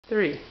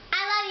3. I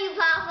love you,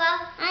 Papa.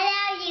 I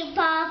love you,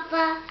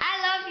 Papa. I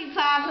love you,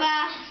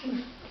 Papa.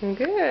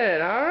 Good.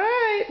 All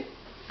right.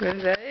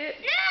 Is that it?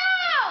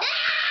 No!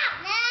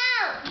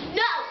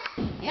 No!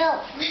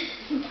 No!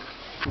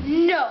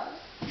 No!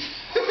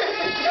 You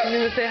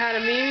want to say hi to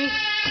Mimi?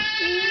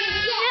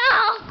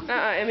 No!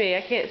 Emmy,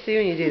 I can't see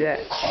when you do that.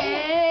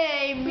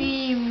 Hey,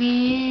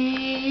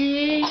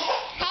 Mimi.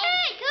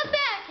 Hey, come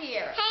back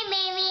here. Hey,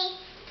 Mimi.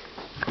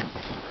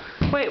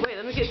 Wait,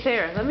 let me get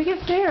Sarah.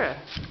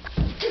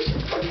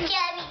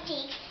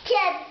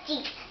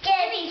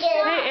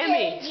 Hey,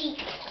 Emmy.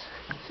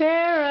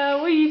 Sarah,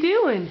 what are you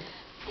doing?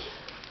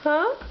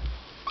 Huh?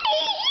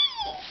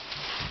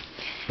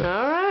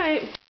 All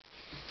right.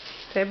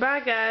 Say bye,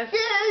 guys.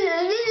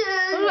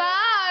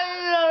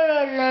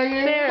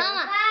 Sarah.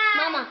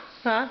 Mama.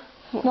 Huh?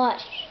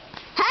 What?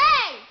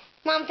 Hey!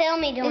 Mom,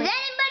 film me doing. Is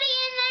anybody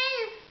in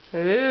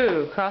there?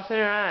 Ooh, crossing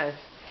her eyes.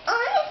 I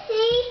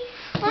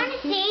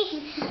wanna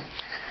see.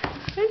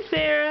 Hey,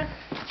 Sarah.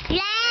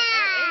 Yeah!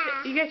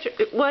 You got your.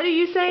 What are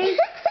you saying?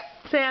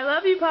 Say I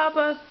love you,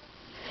 Papa.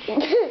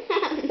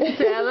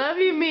 Say I love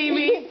you,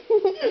 Mimi.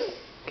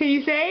 Can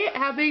you say it?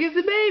 How big is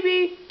the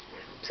baby?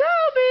 So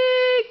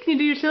big. Can you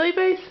do your silly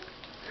face?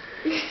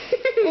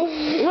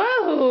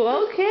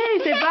 Whoa. Okay.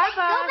 Say bye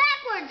bye.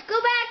 Go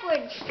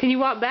backwards. Can you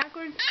walk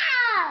backwards?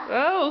 Ow!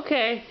 Oh,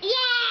 okay.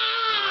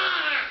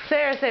 Yeah!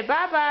 Sarah, say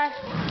bye bye.